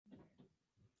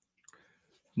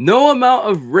No amount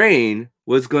of rain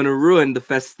was going to ruin the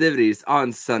festivities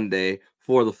on Sunday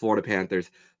for the Florida Panthers,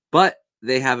 but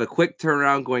they have a quick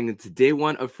turnaround going into day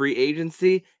one of free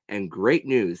agency, and great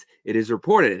news. It is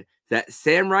reported that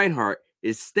Sam Reinhart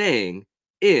is staying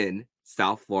in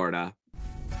South Florida.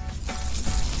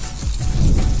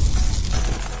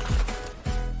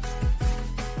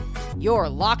 You're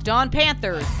Locked On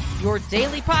Panthers, your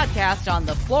daily podcast on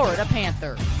the Florida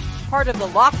Panthers. Part of the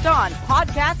Locked On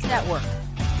Podcast Network,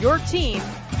 your team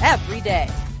every day.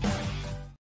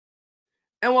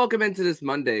 And welcome into this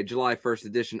Monday, July 1st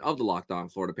edition of the Locked On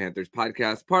Florida Panthers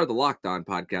podcast, part of the Locked On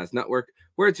Podcast Network,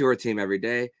 where it's your team every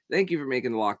day. Thank you for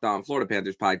making the Locked On Florida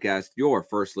Panthers podcast your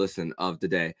first listen of the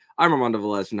day. I'm Armando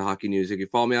Velez from the Hockey News. You can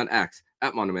follow me on X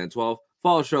at MondoMan12,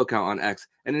 follow show count on X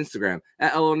and Instagram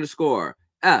at L_FLA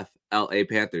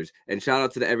Panthers. And shout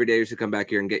out to the everydayers who come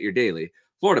back here and get your daily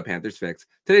Florida Panthers fix.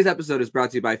 Today's episode is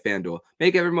brought to you by FanDuel.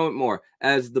 Make every moment more.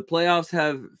 As the playoffs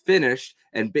have finished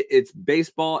and it's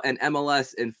baseball and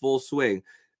MLS in full swing,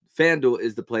 FanDuel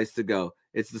is the place to go.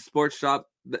 It's the sports shop.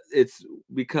 It's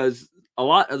because a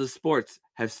lot of the sports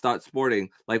have stopped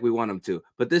sporting like we want them to.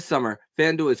 But this summer,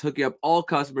 FanDuel is hooking up all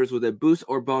customers with a boost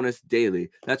or bonus daily.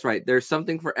 That's right. There's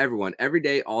something for everyone every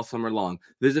day all summer long.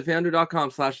 Visit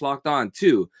FanDuel.com/lockedon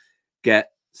to get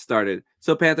started.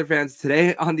 So Panther fans,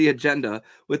 today on the agenda,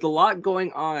 with a lot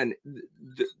going on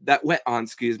that went on,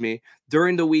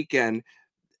 during the weekend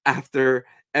after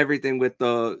everything with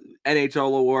the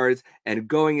NHL awards and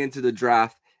going into the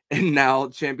draft and now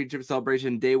championship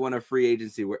celebration, day one of free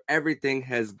agency, where everything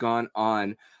has gone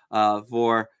on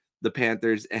for the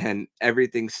Panthers and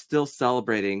everything's still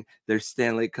celebrating their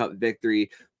Stanley Cup victory.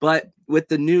 But with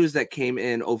the news that came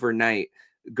in overnight,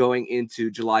 going into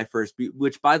July 1st,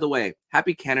 which, by the way,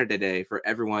 happy Canada Day for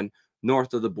everyone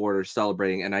north of the border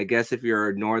celebrating. And I guess if you're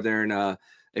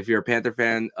a Panther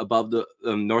fan above the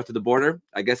north of the border,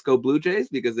 I guess go Blue Jays,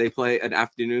 because they play an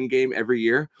afternoon game every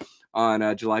year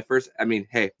on July 1st. I mean,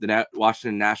 hey, the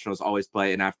Washington Nationals always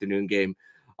play an afternoon game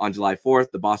on July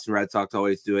 4th. The Boston Red Sox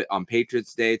always do it on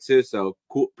Patriots Day too. So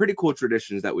cool, pretty cool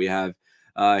traditions that we have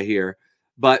here.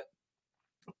 But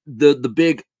the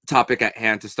big topic at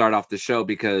hand to start off the show,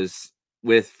 because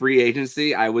with free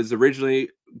agency, I was originally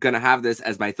going to have this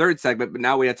as my third segment, but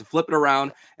now we have to flip it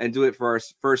around and do it for our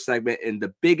first segment in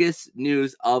the biggest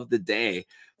news of the day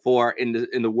in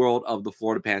the world of the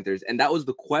Florida Panthers. And that was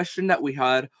the question that we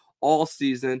had all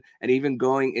season and even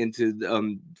going into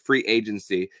the free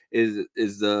agency is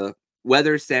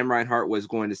whether Sam Reinhart was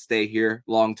going to stay here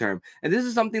long term. And this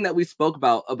is something that we spoke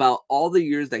about all the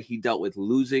years that he dealt with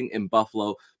losing in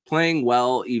Buffalo, playing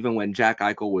well even when Jack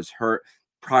Eichel was hurt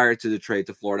prior to the trade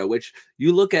to Florida, which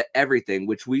you look at everything,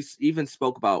 which we even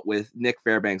spoke about with Nick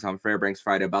Fairbanks on Fairbanks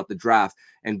Friday about the draft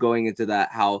and going into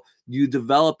that, how you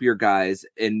develop your guys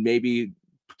and maybe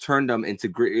turn them into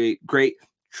great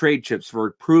trade chips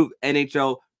for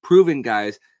NHL proven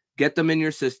guys, get them in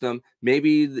your system.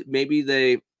 Maybe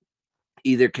they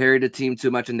either carried a team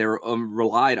too much and they were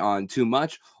relied on too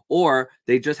much, or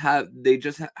they just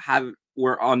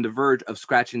were on the verge of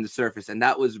scratching the surface. And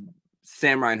that was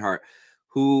Sam Reinhart,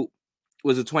 who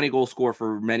was a 20-goal scorer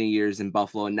for many years in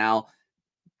Buffalo, and now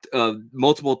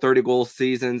multiple 30-goal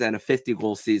seasons and a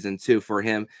 50-goal season too for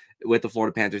him with the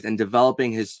Florida Panthers, and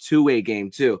developing his two-way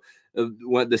game too.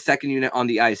 The second unit on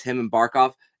the ice, him and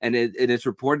Barkov, and it's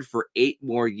reported for 8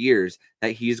 more years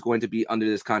that he's going to be under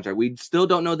this contract. We still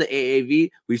don't know the AAV.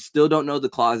 We still don't know the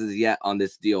clauses yet on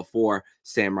this deal for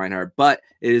Sam Reinhart, but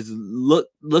it is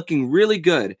looking really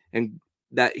good, and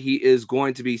that he is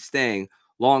going to be staying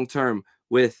long-term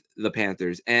with the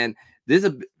Panthers. And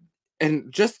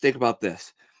just think about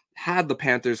this. Had the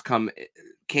Panthers came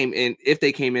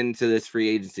into this free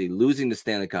agency losing the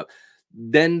Stanley Cup,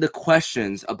 then the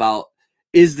questions about,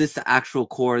 is this the actual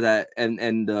core that and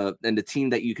the team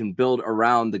that you can build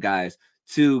around the guys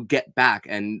to get back?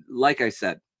 And like I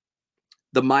said,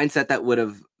 the mindset that would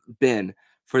have been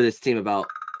for this team about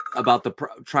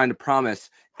trying to promise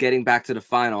getting back to the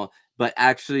final, but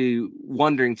actually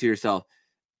wondering to yourself,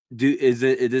 is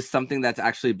this something that's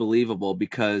actually believable?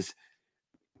 Because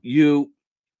you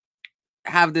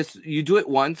have this, you do it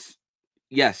once.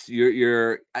 Yes,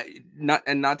 you're not,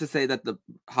 and not to say that the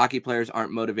hockey players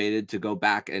aren't motivated to go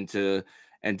back and to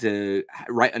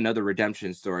write another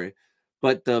redemption story,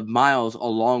 but the miles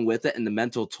along with it and the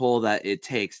mental toll that it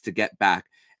takes to get back,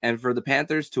 and for the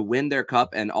Panthers to win their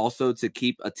cup and also to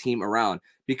keep a team around.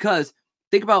 Because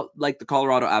think about like the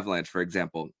Colorado Avalanche, for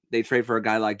example. They trade for a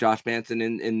guy like Josh Manson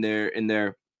in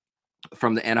their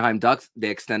from the Anaheim Ducks. They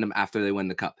extend him after they win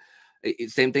the cup.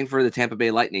 Same thing for the Tampa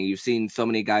Bay Lightning. You've seen so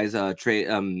many guys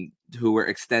who were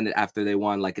extended after they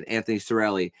won, like an Anthony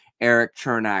Cirelli, Eric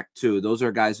Chernak too. Those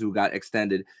are guys who got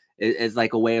extended. It's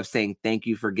like a way of saying thank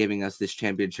you for giving us this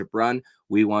championship run.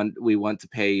 We want to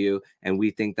pay you, and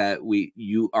we think that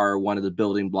you are one of the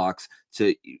building blocks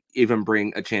to even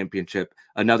bring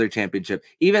another championship,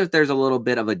 even if there's a little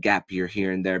bit of a gap year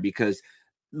here and there, because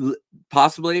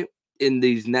possibly in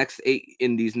these next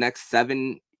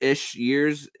 7-ish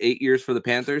years, 8 years for the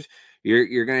Panthers,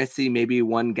 you're going to see maybe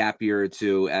one gap year or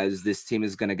two as this team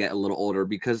is going to get a little older,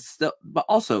 but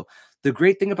also the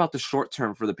great thing about the short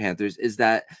term for the Panthers is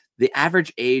that the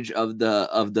average age of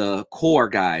the core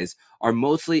guys are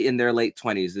mostly in their late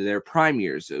 20s, their prime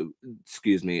years.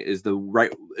 Excuse me, is the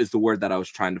word that I was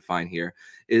trying to find here.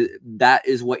 That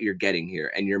is what you're getting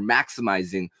here, and you're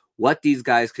maximizing what these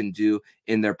guys can do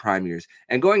in their prime years.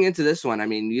 And going into this one, I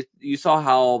mean, you saw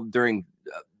how during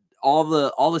all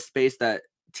the space that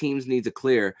teams need to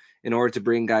clear in order to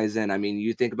bring guys in. I mean,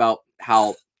 you think about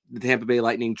how the Tampa Bay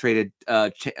Lightning traded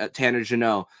Tanner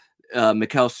Jeannot,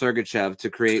 Mikhail Sergachev to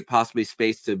create possibly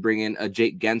space to bring in a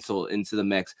Jake Gensel into the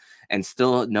mix, and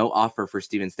still no offer for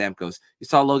Steven Stamkos. You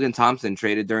saw Logan Thompson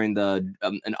traded during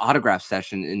an autograph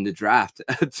session in the draft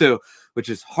too, which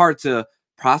is hard to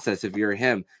process if you're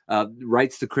him.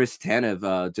 Rights to Chris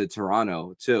Tanev to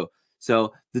Toronto too.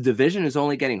 So the division is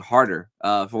only getting harder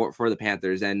for the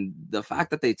Panthers, and the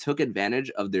fact that they took advantage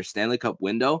of their Stanley Cup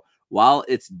window while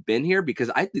it's been here,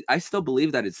 because I still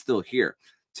believe that it's still here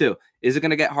too. Is it going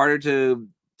to get harder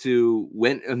to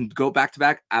win and go back to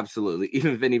back? Absolutely.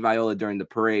 Even Vinny Viola during the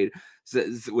parade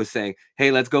was saying,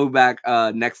 "Hey, let's go back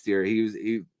next year."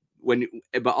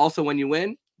 But also when you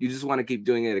win, you just want to keep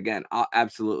doing it again.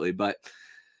 Absolutely, but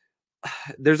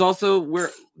there's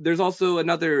also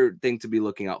another thing to be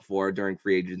looking out for during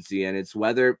free agency, and it's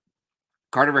whether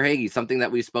Carter Verhaeghe, something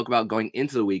that we spoke about going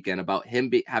into the weekend, about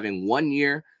him having 1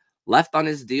 year left on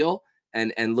his deal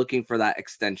and looking for that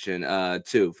extension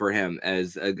too for him,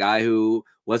 as a guy who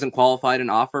wasn't qualified an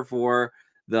offer for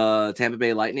the Tampa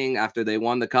Bay Lightning after they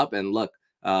won the cup. And look,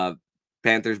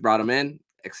 Panthers brought him in,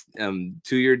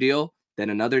 2-year deal, then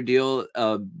another deal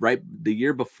right the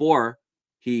year before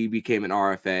he became an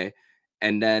RFA.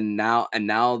 And then now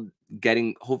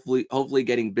hopefully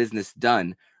getting business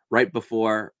done right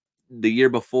before the year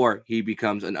before he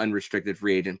becomes an unrestricted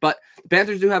free agent. But the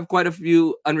Panthers do have quite a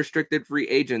few unrestricted free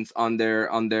agents on their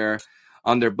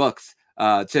books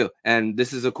too. And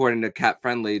this is according to Cap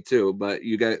Friendly too, but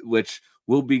which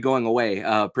will be going away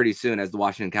pretty soon as the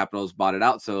Washington Capitals bought it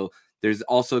out. So there's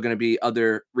also going to be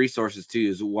other resources to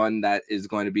use. One that is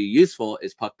going to be useful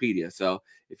is Puckpedia. So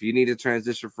if you need to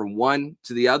transition from one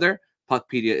to the other,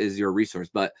 Puckpedia is your resource.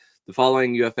 But the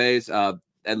following UFAs,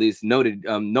 at least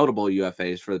notable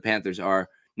UFAs for the Panthers, are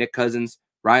Nick Cousins,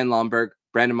 Ryan Lomberg,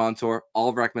 Brandon Montour,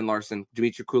 Oliver Ekman-Larsson,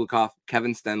 Dmitry Kulikov,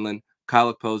 Kevin Stenlund,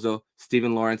 Kyle Okposo,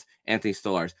 Stephen Lawrence, Anthony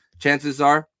Stolarz. Chances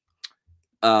are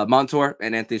Montour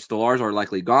and Anthony Stolarz are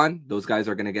likely gone. Those guys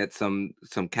are going to get some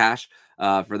cash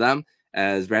for them.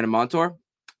 As Brandon Montour,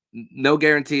 no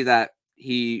guarantee that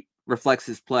he reflects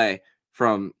his play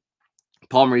from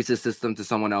Paul Maurice's system to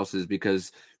someone else's,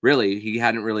 because really he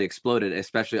hadn't really exploded,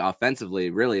 especially offensively,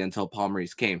 really until Paul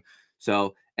Maurice came.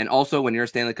 So, and also when you're a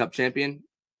Stanley Cup champion,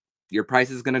 your price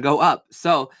is going to go up.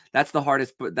 So that's the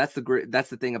hardest, but that's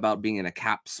the thing about being in a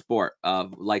cap sport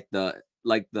of like the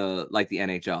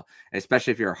NHL,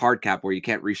 especially if you're a hard cap where you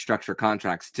can't restructure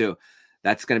contracts too.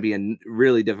 That's going to be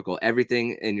really difficult.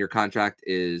 Everything in your contract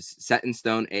is set in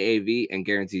stone, AAV, and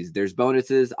guarantees. There's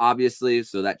bonuses, obviously,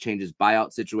 so that changes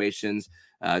buyout situations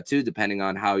too, depending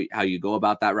on how you go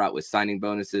about that route with signing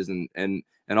bonuses and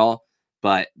all.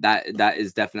 But that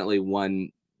is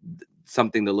definitely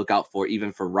something to look out for,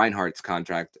 even for Reinhart's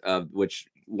contract, which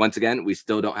once again we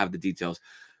still don't have the details.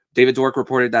 David Dwork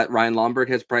reported that Ryan Lomberg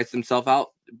has priced himself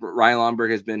out. Ryan Lomberg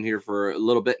has been here for a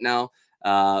little bit now.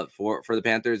 For the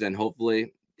Panthers, and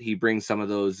hopefully he brings some of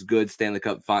those good Stanley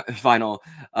Cup final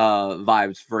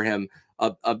vibes for him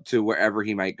up to wherever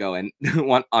he might go. And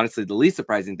honestly, the least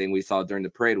surprising thing we saw during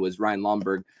the parade was Ryan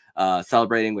Lomberg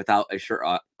celebrating without a shirt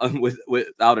on.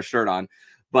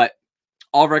 But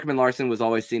Oliver Ekman-Larsson was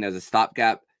always seen as a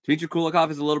stopgap. Dmitry Kulikov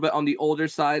is a little bit on the older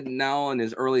side now, in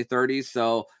his early 30s,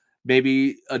 so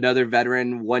maybe another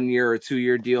veteran 1 year or 2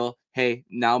 year deal. Hey,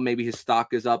 now maybe his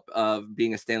stock is up of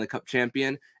being a Stanley Cup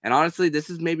champion. And honestly, this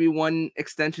is maybe one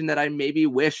extension that I maybe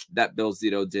wish that Bill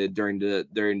Zito did during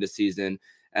the season,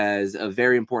 as a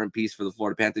very important piece for the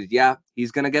Florida Panthers. Yeah,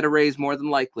 he's going to get a raise more than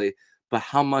likely, but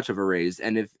how much of a raise?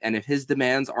 And if his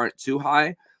demands aren't too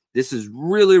high, this is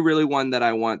really, really one that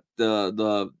I want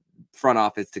the front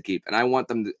office to keep. And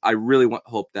I really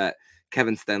hope that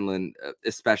Kevin Stenlund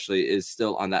especially is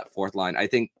still on that fourth line. I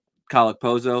think Kyle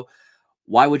Okposo,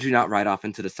 why would you not ride off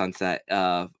into the sunset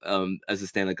as a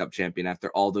Stanley Cup champion after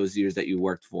all those years that you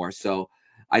worked for? So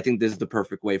I think this is the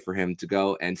perfect way for him to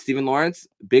go. And Steven Lawrence,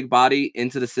 big body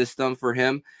into the system for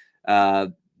him.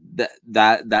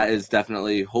 That is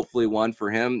definitely hopefully one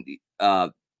for him.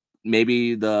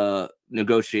 Maybe the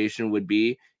negotiation would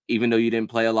be, even though you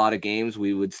didn't play a lot of games,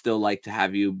 we would still like to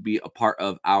have you be a part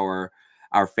of our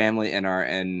family and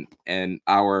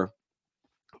our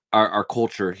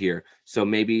culture here. So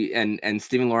maybe, and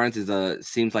Steven Lawrence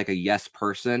seems like a yes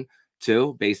person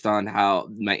too, based on how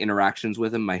my interactions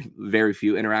with him, my very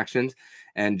few interactions,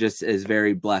 and just is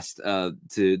very blessed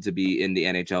to be in the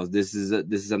NHL. This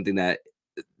is something that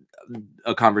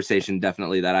a conversation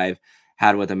definitely that I've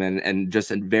had with him, and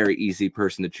just a very easy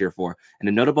person to cheer for. And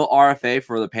a notable RFA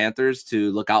for the Panthers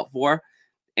to look out for,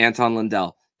 Anton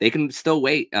Lundell. They can still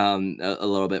wait a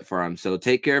little bit for him. So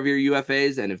take care of your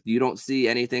UFAs. And if you don't see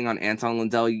anything on Anton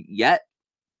Lundell yet,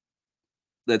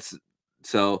 if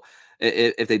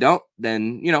they don't,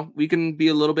 then, we can be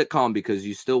a little bit calm, because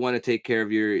you still want to take care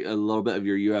of a little bit of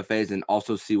your UFAs and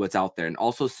also see what's out there, and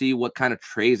also see what kind of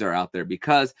trades are out there,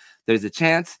 because there's a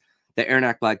chance that Aaron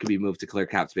Ekblad could be moved to clear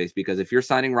cap space. Because if you're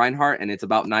signing Reinhart and it's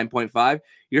about 9.5,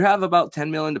 you have about 10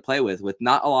 million to play with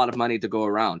not a lot of money to go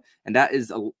around. And that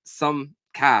is some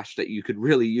cash that you could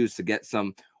really use to get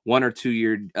some $1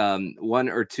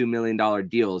 or $2 million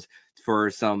deals for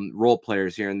some role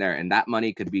players here and there. And that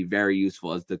money could be very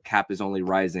useful, as the cap is only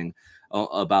rising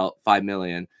about 5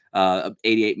 million.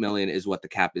 88 million is what the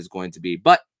cap is going to be.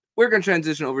 But we're going to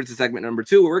transition over to segment number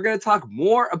 2, where we're going to talk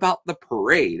more about the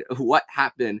parade, what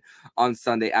happened on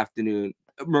Sunday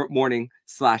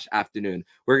morning/afternoon.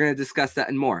 We're going to discuss that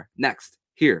and more next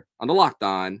here on the Locked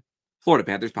On Florida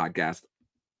Panthers podcast.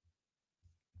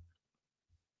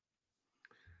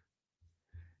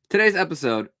 Today's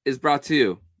episode is brought to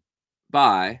you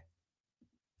by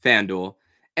FanDuel.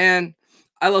 And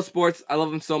I love sports. I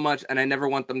love them so much, and I never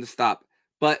want them to stop.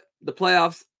 But the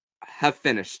playoffs have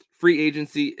finished. Free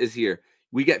agency is here.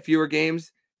 We get fewer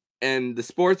games, and the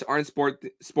sports aren't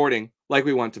sporting like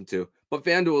we want them to. But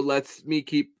FanDuel lets me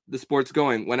keep the sports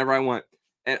going whenever I want.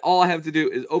 And all I have to do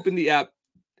is open the app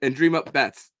and dream up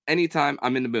bets anytime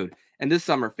I'm in the mood. And this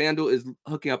summer, FanDuel is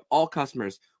hooking up all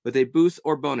customers with a boost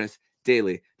or bonus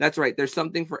daily. That's right. There's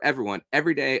something for everyone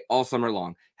every day, all summer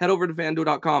long. Head over to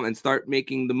FanDuel.com and start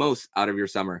making the most out of your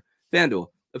summer. FanDuel,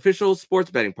 official sports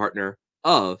betting partner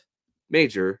of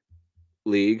Major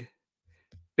League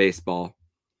Baseball.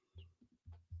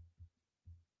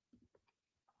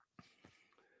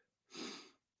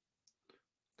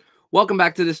 Welcome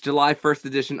back to this July 1st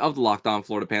edition of the Locked On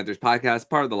Florida Panthers podcast,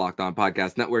 part of the Locked On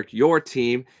Podcast Network, your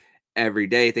team every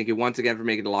day. Thank you once again for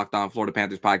making the Locked On Florida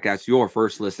Panthers podcast your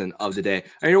first listen of the day.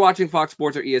 And you're watching Fox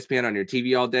Sports or ESPN on your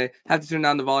TV all day, have to turn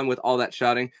down the volume with all that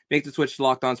shouting. Make the switch to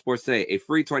Locked On Sports today, a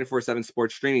free 24/7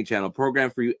 sports streaming channel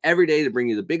programmed for you every day to bring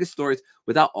you the biggest stories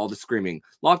without all the screaming.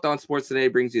 Locked On Sports Today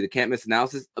brings you the can't miss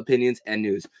analysis, opinions, and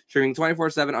news, streaming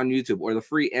 24/7 on YouTube or the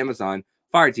free Amazon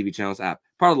Fire TV channels app,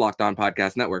 part of the Locked On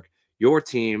Podcast Network, your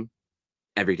team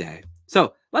every day.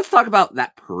 So let's talk about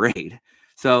that parade.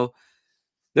 So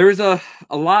there was a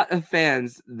lot of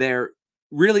fans there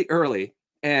really early,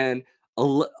 and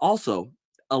also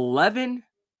 11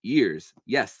 years.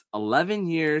 Yes, 11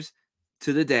 years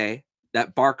to the day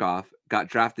that Barkov got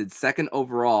drafted second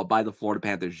overall by the Florida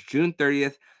Panthers, June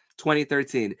 30th,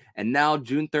 2013. And now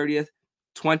June 30th,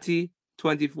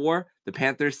 2024, the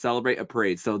Panthers celebrate a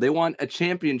parade. So they won a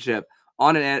championship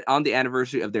on the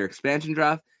anniversary of their expansion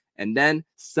draft, and then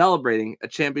celebrating a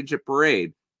championship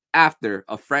parade after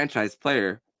a franchise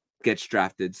player gets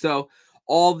drafted. So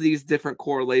all these different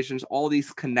correlations, all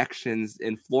these connections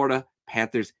in Florida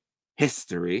Panthers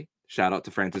history. Shout out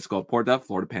to Francisco Porta,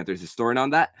 Florida Panthers historian on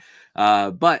that.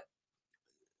 But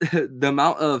the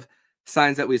amount of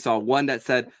signs that we saw, one that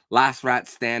said last rat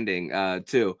standing,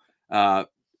 too.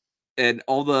 And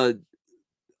all the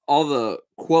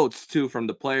quotes too, from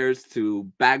the players to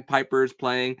bagpipers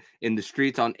playing in the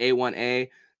streets on A1A,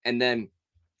 and then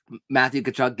Matthew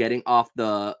Tkachuk getting off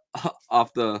the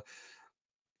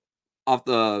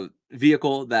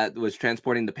vehicle that was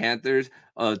transporting the Panthers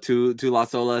to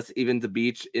Las Olas, even to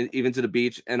the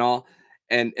beach and all.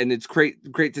 And it's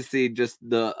great to see just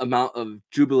the amount of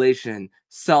jubilation,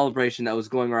 celebration that was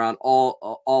going around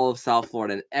all of South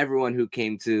Florida, and everyone who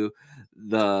came to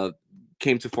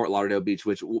Fort Lauderdale Beach,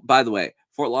 which, by the way,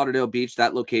 Fort Lauderdale Beach,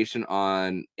 that location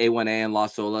on A1A and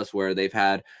Las Olas, where they've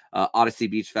had Odyssey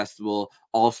Beach Festival,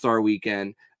 All-Star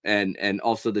Weekend, and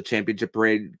also the championship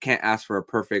parade. Can't ask for a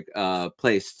perfect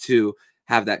place to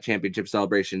have that championship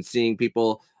celebration. Seeing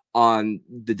people on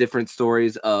the different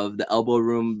stories of the elbow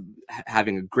room,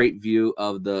 having a great view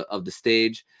of the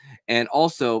stage, and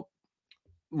also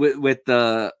with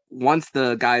the once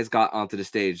the guys got onto the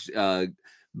stage,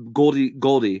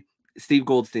 Goldie, Steve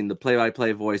Goldstein, the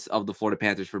play-by-play voice of the Florida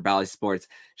Panthers for Bally Sports,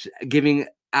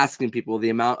 asking people the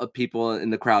amount of people in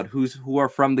the crowd who are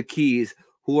from the Keys,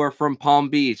 who are from Palm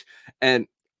Beach, and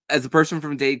as a person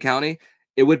from Dade County,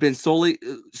 it would have been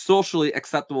socially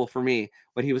acceptable for me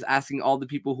when he was asking all the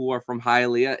people who are from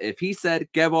Hialeah. If he said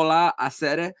 "Que bola, I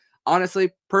said it."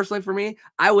 Honestly, personally for me,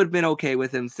 I would have been okay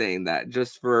with him saying that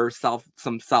just for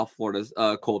some South Florida's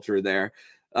culture there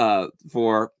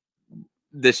for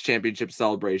this championship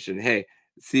celebration. Hey,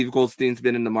 Steve Goldstein's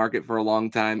been in the market for a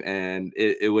long time, and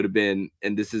it would have been,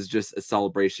 and this is just a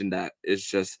celebration that is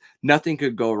just nothing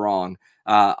could go wrong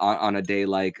on a day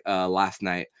like last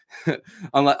night.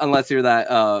 unless you're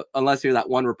that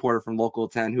one reporter from Local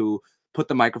 10 who put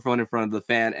the microphone in front of the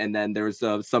fan, and then there was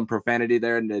some profanity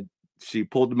there, and she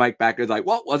pulled the mic back and was like,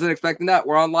 well, wasn't expecting that.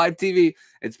 We're on live TV.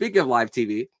 And speaking of live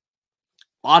TV,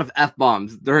 a lot of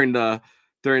F-bombs during the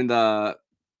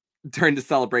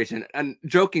celebration. And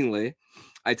jokingly,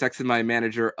 I texted my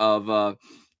manager of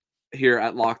here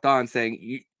at Locked On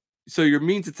saying, so you're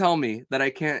mean to tell me that I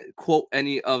can't quote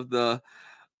any of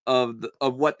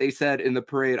what they said in the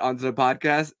parade onto the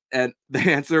podcast? And the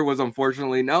answer was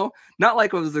unfortunately no. Not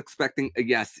like I was expecting a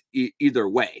yes either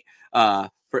way.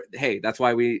 Hey, that's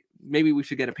why maybe we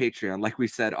should get a Patreon, like we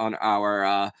said on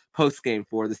our post game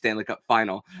for the Stanley Cup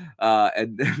final,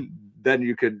 and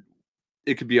then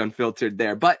it could be unfiltered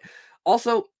there. But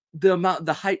also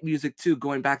the hype music too,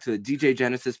 going back to it, DJ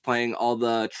Genesis playing all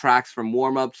the tracks from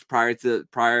warm-ups prior to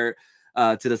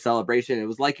the celebration. It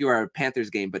was like you were at a Panthers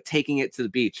game, but taking it to the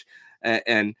beach.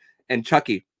 And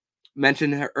Chucky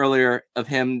mentioned earlier of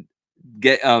him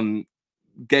getting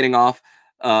off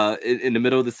in the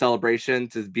middle of the celebration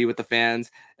to be with the fans,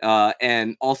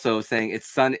 and also saying it's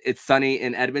sunny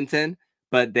in Edmonton,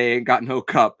 but they ain't got no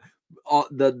cup. All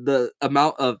the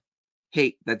amount of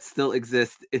hate that still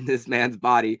exists in this man's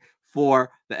body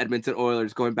for the Edmonton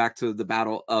Oilers, going back to the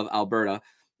Battle of Alberta.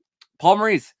 Paul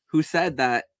Maurice, who said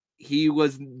that he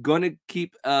was going to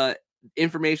keep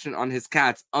information on his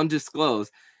cats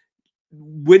undisclosed,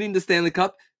 winning the Stanley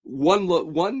Cup,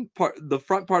 one part, the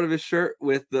front part of his shirt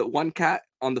with the one cat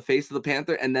on the face of the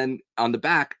Panther, and then on the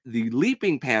back, the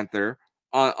Leaping Panther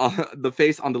on the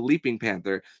face on the Leaping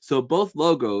Panther. So both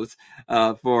logos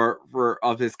for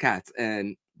of his cats,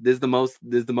 and this is the most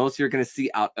you're going to see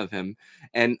out of him.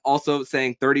 And also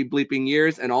saying 30 bleeping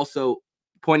years, and also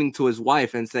pointing to his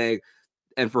wife and saying,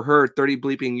 and for her, 30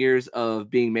 bleeping years of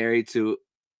being married to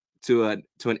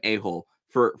an a-hole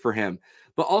for him.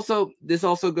 But also, this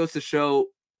also goes to show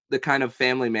the kind of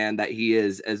family man that he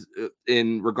is, as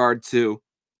in regard to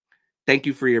thank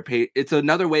you for your it's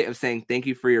another way of saying thank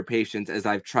you for your patience as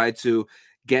I've tried to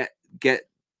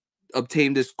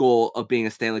obtain this goal of being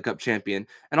a Stanley Cup champion.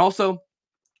 And also,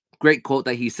 great quote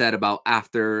that he said about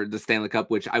after the Stanley Cup,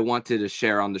 which I wanted to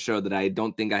share on the show that I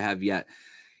don't think I have yet.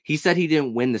 He said he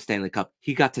didn't win the Stanley Cup.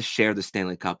 He got to share the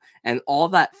Stanley Cup. And all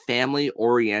that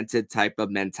family-oriented type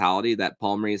of mentality that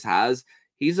Paul Maurice has,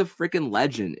 he's a freaking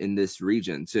legend in this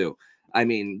region, too. I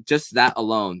mean, just that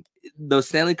alone. The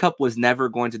Stanley Cup was never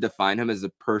going to define him as a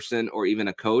person or even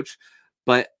a coach,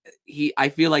 but I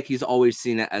feel like he's always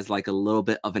seen it as like a little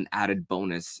bit of an added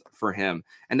bonus for him.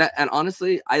 And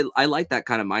honestly, I like that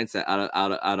kind of mindset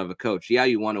out of a coach. Yeah,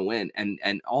 you want to win.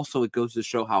 And also it goes to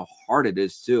show how hard it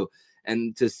is too.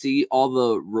 And to see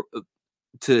all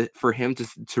for him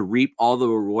to reap all the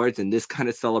rewards in this kind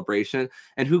of celebration,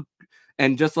 and who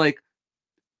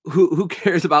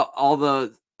cares about all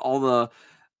the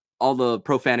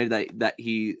profanity that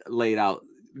he laid out?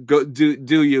 Go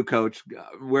do you, coach?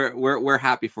 We're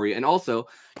happy for you. And also,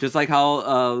 just like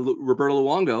how Roberto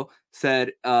Luongo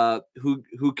said,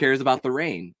 who cares about the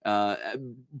rain?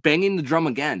 Banging the drum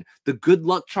again, the good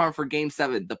luck charm for Game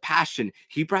 7, the passion.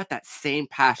 He brought that same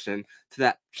passion to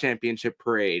that championship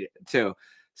parade too.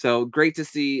 So great to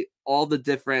see all the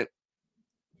different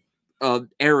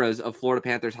eras of Florida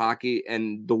Panthers hockey,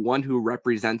 and the one who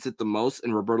represents it the most,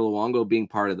 and Roberto Luongo being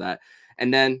part of that.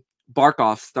 And then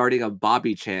Barkov starting a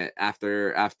Bobby chant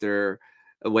after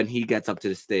when he gets up to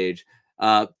the stage.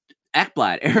 Aaron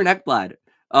Ekblad,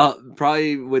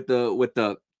 probably with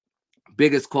the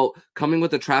biggest quote, coming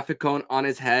with a traffic cone on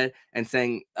his head and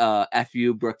saying "F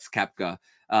you, Brooks Koepka,"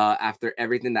 after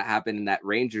everything that happened in that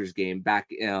Rangers game back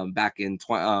in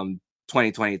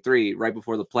 2023, right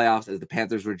before the playoffs, as the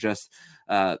Panthers were just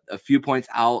a few points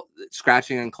out,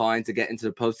 scratching and clawing to get into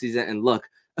the postseason. And look,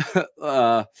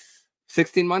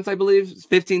 16 months, I believe,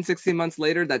 15, 16 months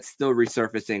later, that's still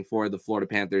resurfacing for the Florida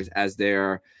Panthers as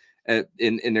they're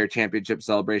in their championship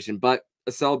celebration. But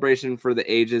a celebration for the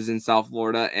ages in South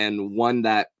Florida, and one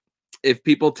that if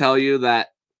people tell you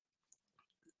that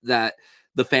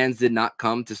the fans did not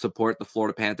come to support the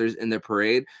Florida Panthers in their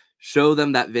parade, show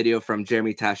them that video from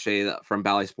Jeremy Taché from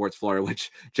Bally Sports Florida,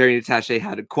 which Jeremy Taché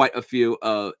had quite a few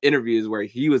interviews where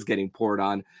he was getting poured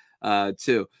on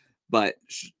too. But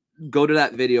go to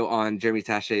that video on Jeremy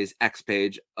Taché's X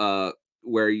page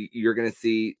where you're going to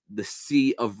see the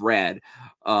sea of red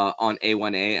on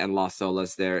A1A and Las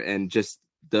Olas there. And just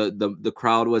the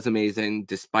crowd was amazing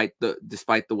despite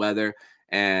the weather.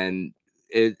 And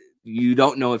you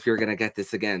don't know if you're going to get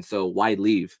this again. So why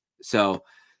leave? So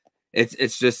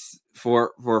it's just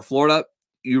for Florida,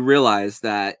 you realize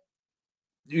that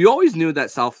you always knew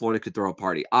that South Florida could throw a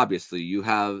party. Obviously,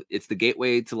 it's the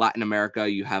gateway to Latin America.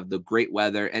 You have the great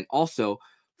weather. And also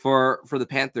for the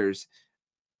Panthers,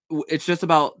 it's just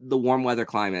about the warm weather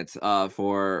climates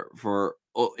for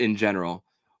in general,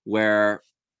 where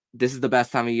this is the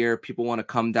best time of year. People want to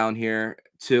come down here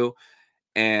too.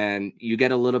 And you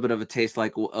get a little bit of a taste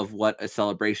of what a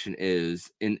celebration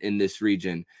is in this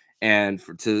region. And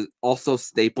to also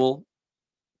staple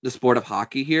the sport of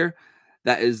hockey here,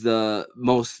 that's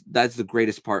the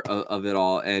greatest part of it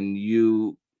all. And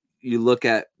you look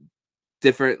at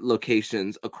different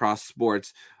locations across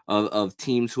sports of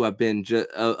teams who have been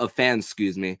of fans,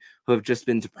 who have just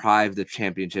been deprived of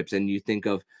championships. And you think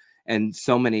of, and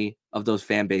so many of those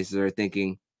fan bases are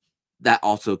thinking that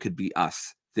also could be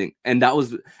us. And that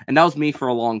was me for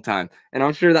a long time. And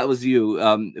I'm sure that was you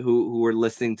who were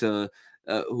listening to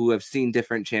who have seen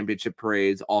different championship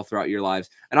parades all throughout your lives.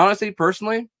 And honestly,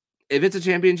 personally, if it's a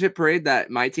championship parade that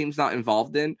my team's not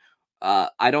involved in,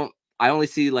 I only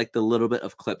see like the little bit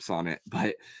of clips on it.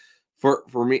 But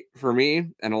for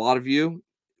me and a lot of you,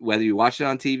 whether you watch it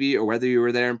on TV or whether you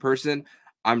were there in person,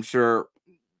 I'm sure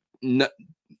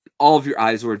all of your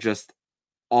eyes were just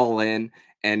all in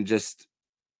and just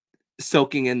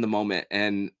soaking in the moment,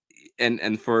 and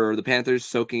for the Panthers,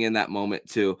 soaking in that moment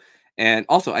too. And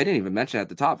also, I didn't even mention at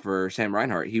the top for Sam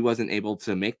Reinhart, he wasn't able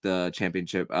to make the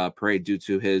championship parade due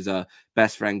to his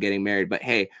best friend getting married. But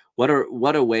hey, what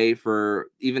a way for,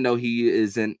 even though he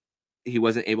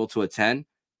wasn't able to attend,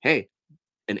 hey,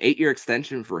 an 8-year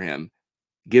extension for him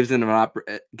gives him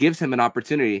an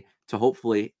opportunity to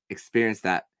hopefully experience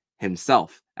that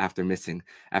himself after missing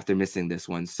this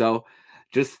one. So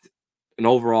just an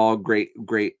overall great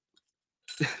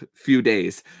few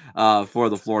days for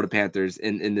the Florida Panthers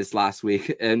in this last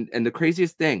week. And the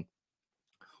craziest thing,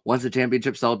 once the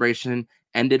championship celebration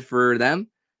ended for them,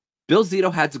 Bill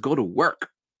Zito had to go to work.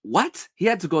 What? He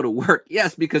had to go to work?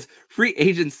 Yes, because free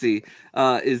agency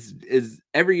is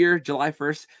every year, July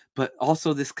 1st, but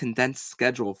also this condensed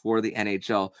schedule for the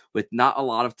NHL with not a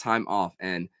lot of time off.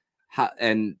 And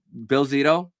Bill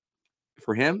Zito,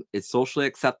 for him, it's socially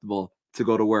acceptable to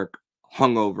go to work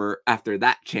hungover after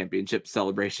that championship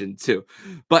celebration too.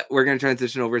 But we're going to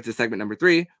transition over to segment number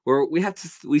 3, where we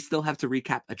still have to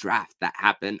recap a draft that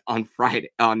happened on Friday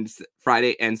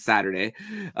and Saturday,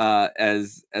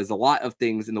 as a lot of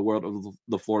things in the world of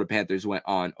the Florida Panthers went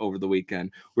on over the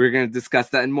weekend. We're going to discuss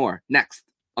that and more next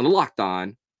on the Locked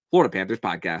On Florida Panthers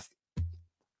podcast.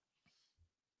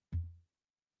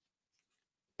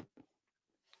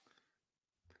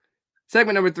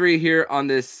 Segment number 3 here on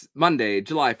this Monday,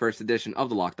 July 1st edition of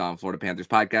the Locked On Florida Panthers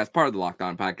podcast, part of the Locked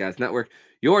On Podcast Network,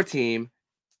 your team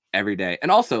every day. And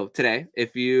also today,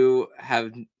 if you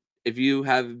have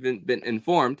been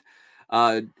informed,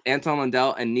 Anton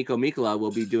Lundell and Nico Mikkola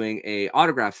will be doing a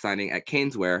autograph signing at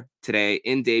Caneswear today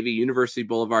in Davie, University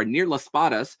Boulevard near Las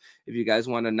Patas. If you guys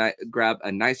want to grab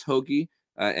a nice hoagie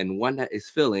and one that is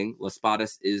filling, Las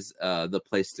Patas is the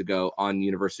place to go on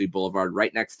University Boulevard,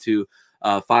 right next to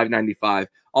 595.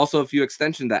 Also, a few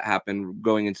extensions that happened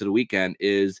going into the weekend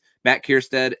is Matt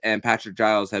Kierstead and Patrick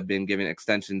Giles have been given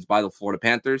extensions by the Florida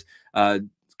Panthers.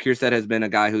 Kierstead has been a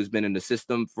guy who's been in the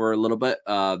system for a little bit.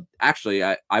 Actually,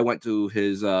 I went to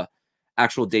his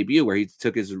actual debut where he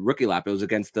took his rookie lap. It was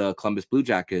against the Columbus Blue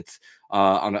Jackets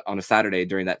on a Saturday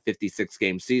during that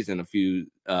 56-game season a few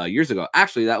years ago.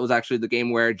 Actually, that was actually the game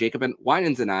where Jacob and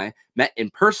Winans and I met in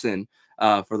person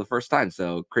for the first time.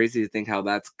 So crazy to think how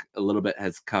that's a little bit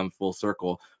has come full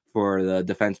circle for the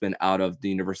defenseman out of the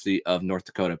University of North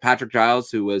Dakota. Patrick Giles,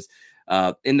 who was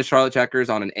in the Charlotte Checkers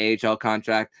on an AHL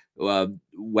contract,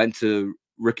 went to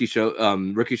rookie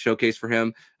showcase for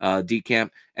him, D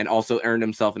camp, and also earned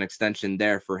himself an extension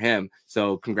there for him.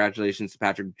 So congratulations to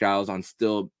Patrick Giles on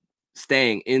still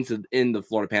staying in the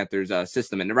Florida Panthers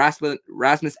system. And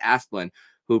Rasmus Asplund,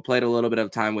 who played a little bit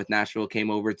of time with Nashville, came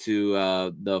over to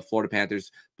the Florida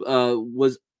Panthers,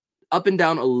 was up and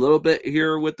down a little bit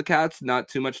here with the Cats, not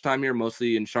too much time here,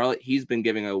 mostly in Charlotte. He's been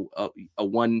giving a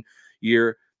 1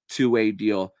 year, 2-way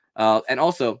deal. And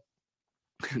also,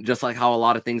 just like how a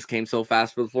lot of things came so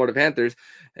fast for the Florida Panthers,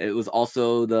 it was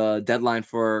also the deadline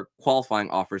for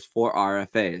qualifying offers for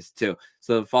RFAs too.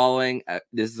 So following,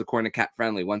 this is according to Cat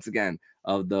Friendly, once again,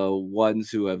 of the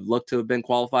ones who have looked to have been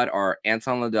qualified are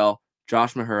Anton Lundell,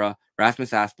 Josh Mahura,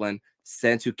 Rasmus Asplund,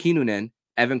 Santu Kinnunen,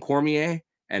 Evan Cormier,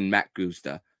 and Matt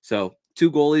Gusta. So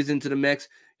 2 goalies into the mix.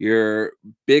 Your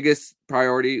biggest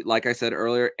priority, like I said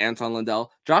earlier, Anton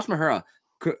Lundell. Josh Mahura.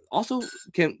 Also,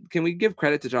 can we give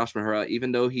credit to Josh Mahura,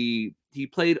 even though he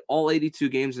played all 82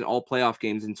 games and all playoff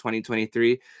games in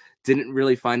 2023, didn't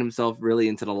really find himself really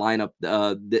into the lineup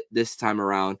this time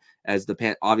around, as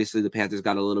obviously the Panthers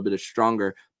got a little bit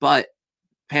stronger, but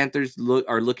Panthers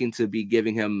are looking to be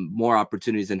giving him more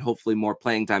opportunities and hopefully more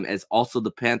playing time, as also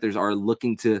the Panthers are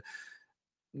looking to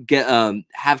get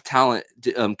have talent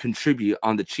to contribute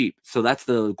on the cheap. So that's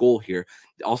the goal here.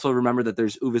 Also remember that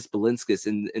there's Uvis Belinskis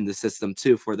in the system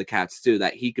too for the Cats too,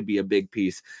 that he could be a big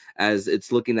piece, as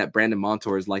it's looking that Brandon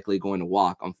Montour is likely going to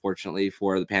walk, unfortunately,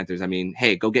 for the Panthers. I mean,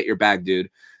 hey, go get your bag, dude.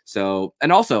 So,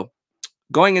 and also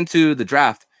going into the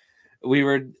draft, we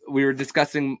were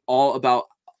discussing all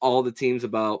the teams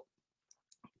about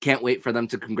can't wait for them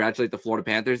to congratulate the Florida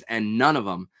Panthers, and none of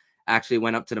them actually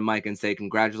went up to the mic and say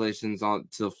congratulations to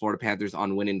the Florida Panthers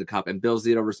on winning the cup. And Bill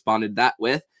Zito responded that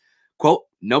with, quote,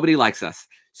 "Nobody likes us."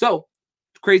 So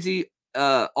crazy.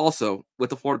 Also with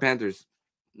the Florida Panthers,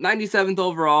 97th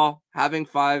overall, having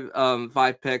five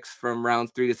picks from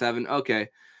rounds 3 to 7. Okay,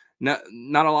 not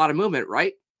a lot of movement,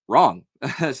 right? Wrong.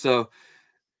 So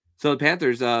the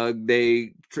Panthers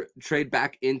they trade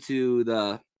back into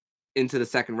the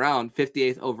second round,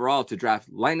 58th overall, to draft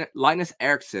Linus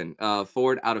Eriksson,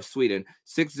 forward out of Sweden,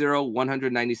 6'0",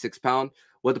 196 pounds.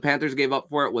 What the Panthers gave up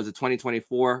for it was a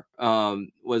 2024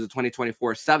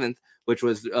 7th, which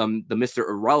was the Mr.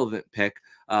 Irrelevant pick,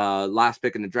 last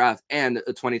pick in the draft, and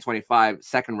a 2025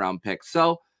 second round pick.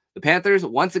 So the Panthers,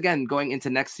 once again, going into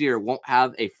next year, won't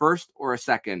have a first or a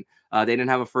second. They didn't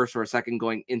have a first or a second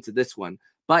going into this one,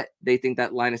 but they think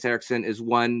that Linus Eriksson is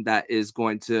one that is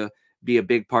going to be a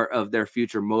big part of their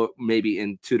future, maybe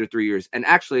in 2 to 3 years. And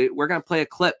actually, we're going to play a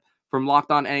clip from Locked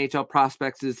On NHL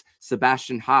Prospects'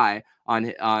 Sebastian High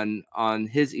on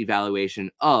his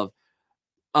evaluation of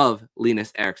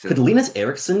Linus Eriksson. Could Linus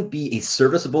Eriksson be a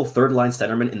serviceable third-line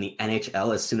centerman in the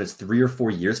NHL as soon as 3 or 4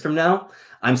 years from now?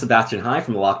 I'm Sebastian High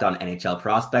from Locked On NHL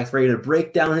Prospects, ready to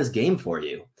break down his game for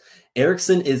you.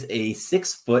 Eriksson is a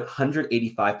 6-foot,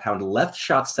 185-pound left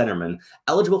shot centerman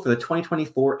eligible for the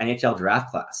 2024 NHL draft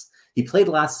class. He played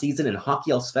last season in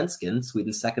Hockey Allsvenskan,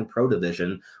 Sweden's second pro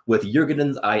division, with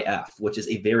Djurgårdens IF, which is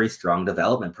a very strong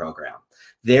development program.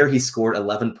 There, he scored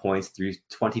 11 points through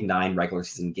 29 regular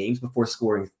season games before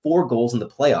scoring 4 goals in the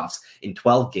playoffs in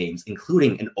 12 games,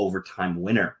 including an overtime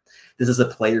winner. This is a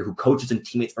player who coaches and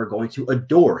teammates are going to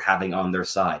adore having on their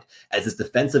side, as his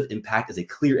defensive impact is a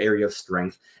clear area of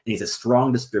strength, and he's a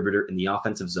strong distributor in the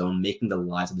offensive zone, making the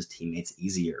lives of his teammates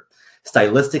easier.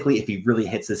 Stylistically, if he really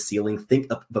hits his ceiling, think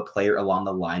of a player along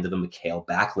the lines of a Mikael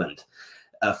Backlund.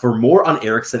 For more on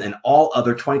Eriksson and all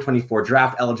other 2024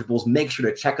 draft eligibles, make sure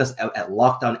to check us out at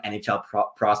Locked On NHL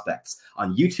Prospects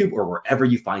on YouTube or wherever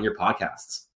you find your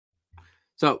podcasts.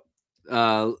 So,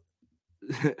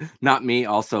 not me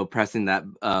also pressing that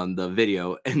the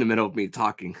video in the middle of me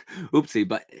talking. Oopsie,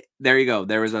 but there you go.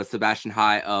 There was a Sebastian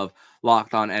High of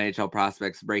Locked On NHL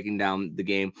Prospects breaking down the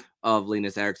game of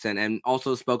Linus Eriksson, and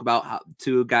also spoke about how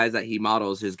 2 guys that he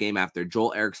models his game after,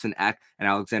 Joel Eriksson Ek and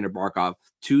Alexander Barkov,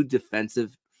 2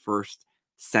 defensive first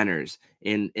centers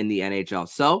in the NHL.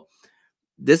 So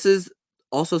this is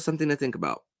also something to think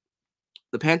about.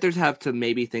 The Panthers have to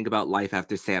maybe think about life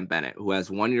after Sam Bennett, who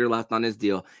has 1 year left on his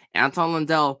deal. Anton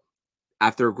Lundell,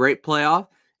 after a great playoff,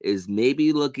 is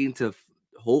maybe looking to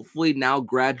hopefully now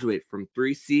graduate from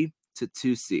 3C to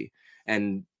 2C.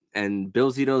 And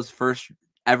Bill Zito's first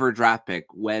ever draft pick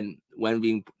when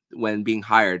being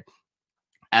hired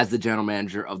as the general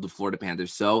manager of the Florida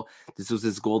Panthers. So this was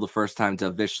his goal the first time, to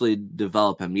officially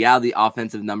develop him. Yeah, the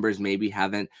offensive numbers maybe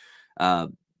haven't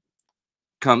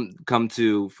come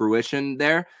to fruition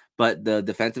there, but the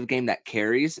defensive game that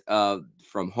carries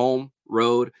from home,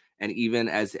 road, and even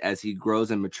as he grows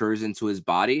and matures into his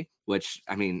body, which,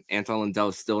 I mean, Anton Lundell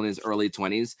is still in his early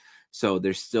 20s. So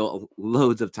there's still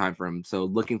loads of time for him. So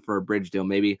looking for a bridge deal,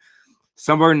 maybe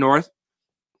somewhere north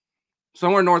of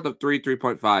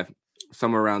 3.5,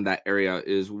 somewhere around that area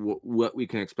is what we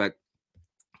can expect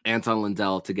Anton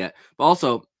Lindell to get. But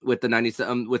also with the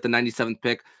 97th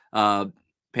pick,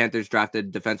 Panthers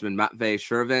drafted defenseman Matvei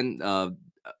Shervin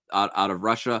out of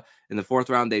Russia. In the 4th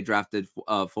round, they drafted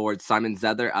forward Simon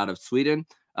Zedler out of Sweden.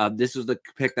 This was the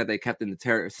pick that they kept in the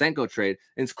Tarasenko trade,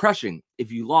 and it's crushing.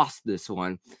 If you lost this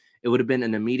one, it would have been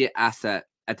an immediate asset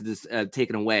at this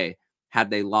taken away had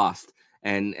they lost.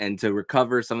 And to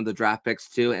recover some of the draft picks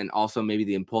too, and also maybe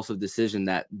the impulsive decision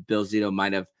that Bill Zito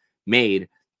might have made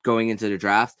going into the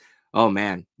draft. Oh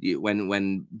man,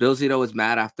 when Bill Zito was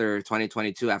mad after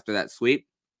 2022 after that sweep,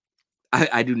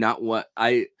 I do not want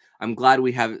I'm glad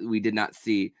we did not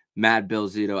see mad Bill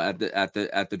Zito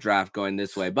at the draft going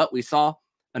this way, but we saw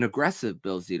an aggressive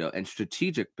Bill Zito and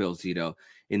strategic Bill Zito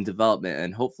in development,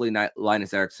 and hopefully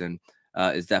Linus Eriksson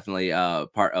is definitely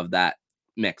part of that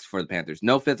mix for the Panthers.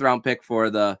 No 5th round pick for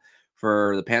the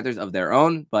Panthers of their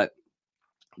own, but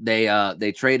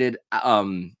they traded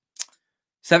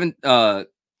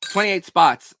 28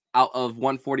 spots out of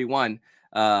 141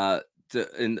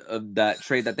 in that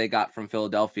trade that they got from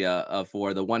Philadelphia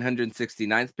for the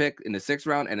 169th pick in the 6th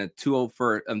round and a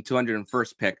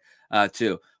 201st pick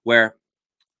too,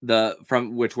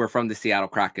 which were from the Seattle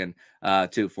Kraken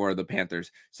too for the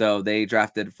Panthers. So they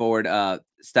drafted forward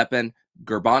Stepan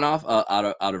Gurbanov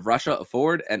out of Russia, a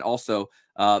forward, and also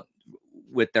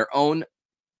with their own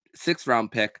 6th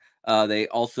round pick, they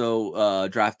also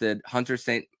drafted Hunter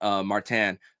St.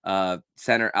 Martin,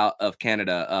 center out of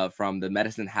Canada, from the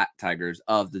Medicine Hat Tigers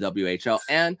of the WHL.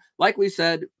 And like we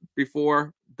said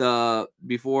before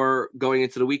going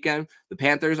into the weekend, the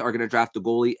Panthers are going to draft a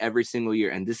goalie every single year.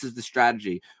 And this is the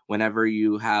strategy whenever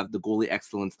you have the goalie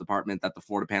excellence department that the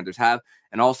Florida Panthers have.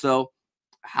 And also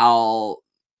how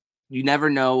you never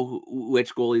know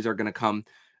which goalies are going to come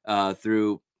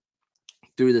through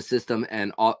the system.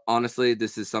 And honestly,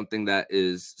 this is something that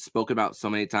is spoken about so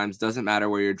many times. Doesn't matter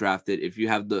where you're drafted. If you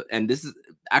have and this is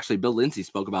actually Bill Lindsay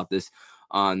spoke about this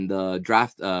on the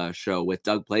draft show with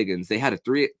Doug Plagans. They had a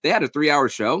 3-hour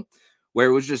show where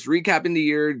it was just recapping the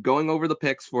year, going over the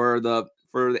picks for the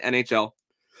NHL,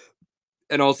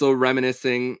 and also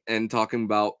reminiscing and talking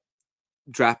about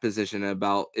draft position,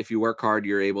 about if you work hard,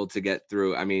 you're able to get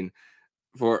through. I mean,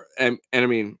 look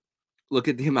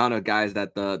at the amount of guys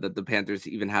that the Panthers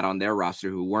even had on their roster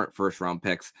who weren't 1st round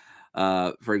picks.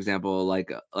 For example, like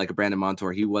a Brandon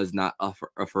Montour, he was not a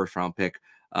 1st round pick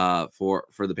for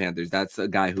the Panthers. That's a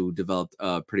guy who developed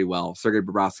pretty well. Sergei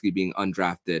Bobrovsky being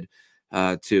undrafted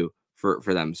too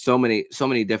for them. So many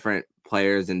different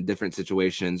players in different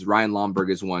situations. Ryan Lomberg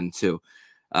is one too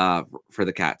for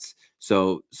the Cats.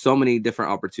 So many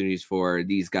different opportunities for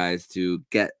these guys to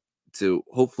get to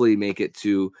hopefully make it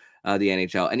to the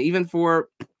NHL. And even for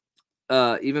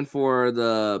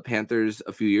the Panthers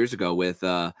a few years ago with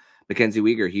Mackenzie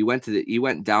Weegar, he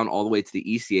went down all the way to the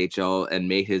ECHL and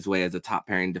made his way as a top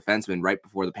pairing defenseman right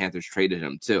before the Panthers traded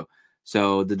him too.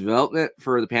 So the development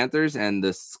for the Panthers and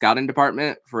the scouting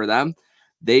department for them,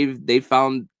 they've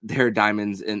found their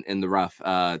diamonds in the rough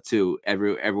too.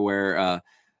 Everywhere,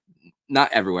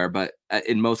 not everywhere, but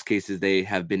in most cases they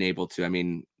have been able to. I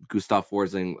mean, Gustav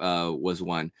Forsling was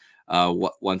one.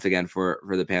 Once again for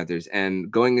the Panthers. And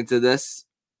going into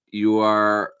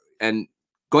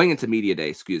media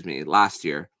day, last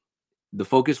year, the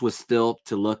focus was still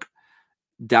to look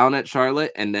down at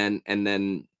Charlotte and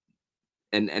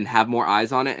have more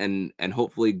eyes on it and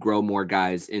hopefully grow more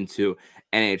guys into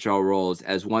NHL roles.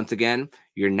 As once again,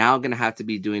 you're now going to have to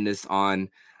be doing this on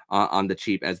the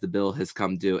cheap as the bill has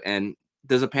come due. And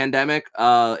does a pandemic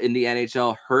in the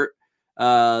NHL hurt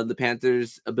the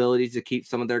Panthers' ability to keep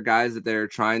some of their guys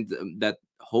that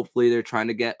hopefully they're trying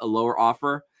to get a lower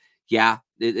offer? Yeah,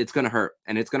 it's going to hurt.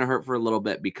 And it's going to hurt for a little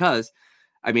bit because,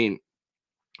 I mean,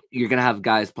 you're going to have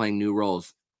guys playing new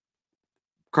roles.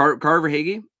 Carter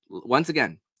Verhaeghe, once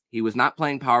again, he was not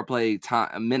playing power play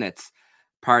minutes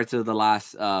prior to the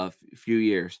last few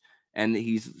years. And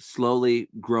he's slowly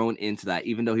grown into that,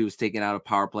 even though he was taken out of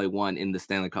power play 1 in the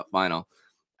Stanley Cup final.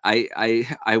 I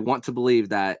want to believe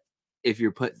that if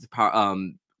you're put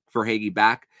Verhaeghe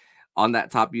back on that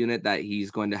top unit, that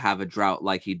he's going to have a drought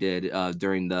like he did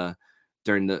during the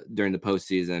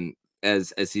postseason,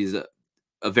 as he's a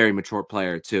very mature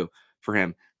player too for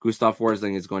him. Gustav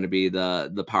Forsling is going to be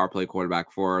the power play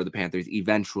quarterback for the Panthers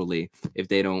eventually if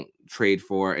they don't trade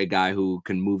for a guy who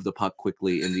can move the puck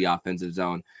quickly in the offensive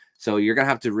zone. So you're going to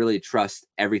have to really trust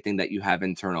everything that you have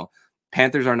internal.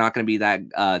 Panthers are not going to be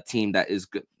that team that is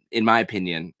in my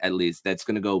opinion, at least, that's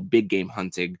going to go big game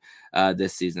hunting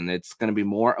this season. It's going to be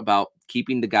more about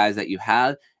keeping the guys that you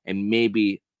have and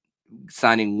maybe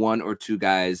signing one or two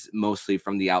guys, mostly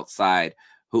from the outside,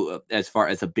 who, as far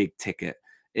as a big ticket.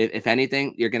 If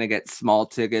anything, you're going to get small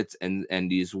tickets and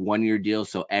these 1-year deals,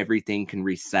 so everything can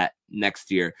reset next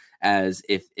year. As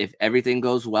if everything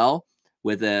goes well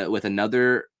with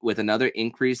another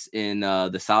increase in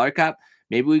the salary cap,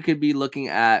 maybe we could be looking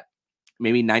at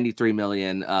maybe 93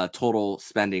 million total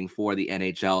spending for the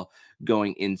NHL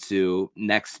going into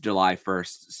next July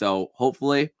 1st. So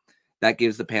hopefully that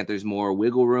gives the Panthers more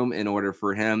wiggle room in order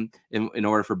for him, in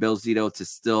order for Bill Zito to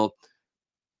still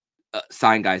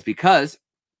sign guys, because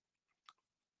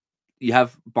you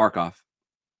have Barkov,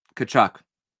 Tkachuk,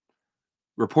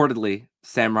 reportedly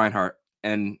Sam Reinhart,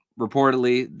 and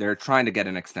reportedly they're trying to get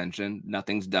an extension.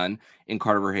 Nothing's done in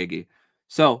Carter Verhaeghe.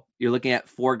 So you're looking at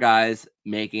 4 guys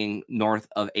making north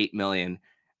of 8 million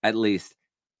at least.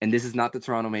 And this is not the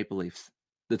Toronto Maple Leafs.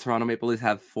 The Toronto Maple Leafs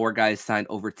have 4 guys signed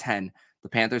over 10. The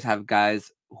Panthers have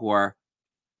guys who are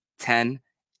 10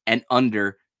 and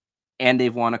under, and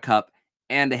they've won a cup,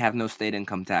 and they have no state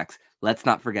income tax. Let's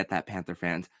not forget that, Panther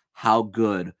fans, how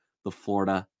good the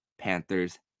Florida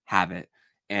Panthers have it.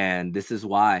 And this is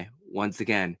why, once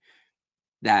again,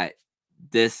 that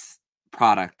this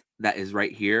product that is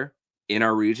right here in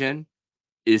our region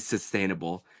is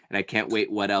sustainable. And I can't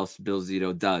wait what else Bill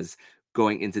Zito does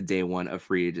going into day 1 of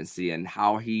free agency, and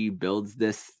how he builds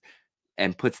this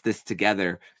and puts this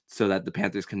together so that the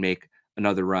Panthers can make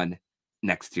another run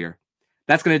next year.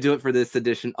 That's going to do it for this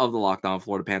edition of the Locked On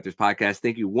Florida Panthers podcast.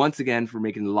 Thank you once again for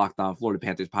making the Locked On Florida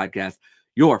Panthers podcast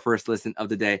your first listen of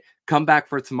the day. Come back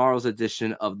for tomorrow's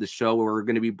edition of the show, where we're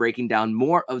going to be breaking down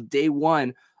more of day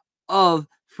 1 of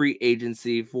free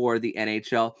agency for the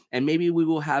NHL, and maybe we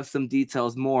will have some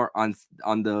details more on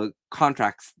the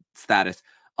contract status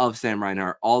of Sam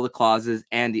Reinhart, all the clauses,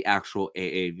 and the actual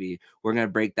AAV. We're going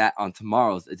to break that on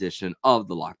tomorrow's edition of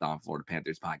the Locked On Florida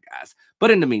Panthers podcast.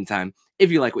 But in the meantime,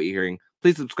 if you like what you're hearing,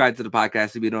 please subscribe to the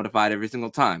podcast to be notified every single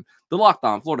time the Locked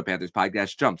On Florida Panthers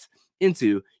podcast jumps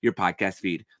into your podcast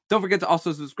feed. Don't forget to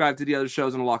also subscribe to the other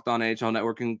shows on the Locked On NHL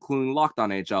network, including Locked On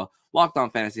NHL, Locked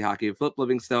On Fantasy Hockey, Flip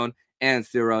Livingstone, and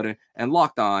Steel Roden, and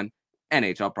Locked On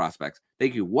NHL Prospects.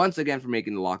 Thank you once again for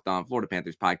making the Locked On Florida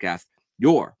Panthers podcast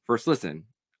your first listen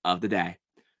of the day.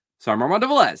 So I'm Armando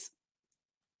Velez,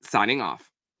 signing off.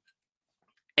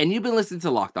 And you've been listening to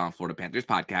Locked On Florida Panthers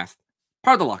podcast,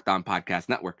 part of the Locked On Podcast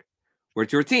Network, where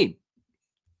it's your team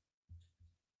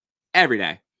every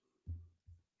day.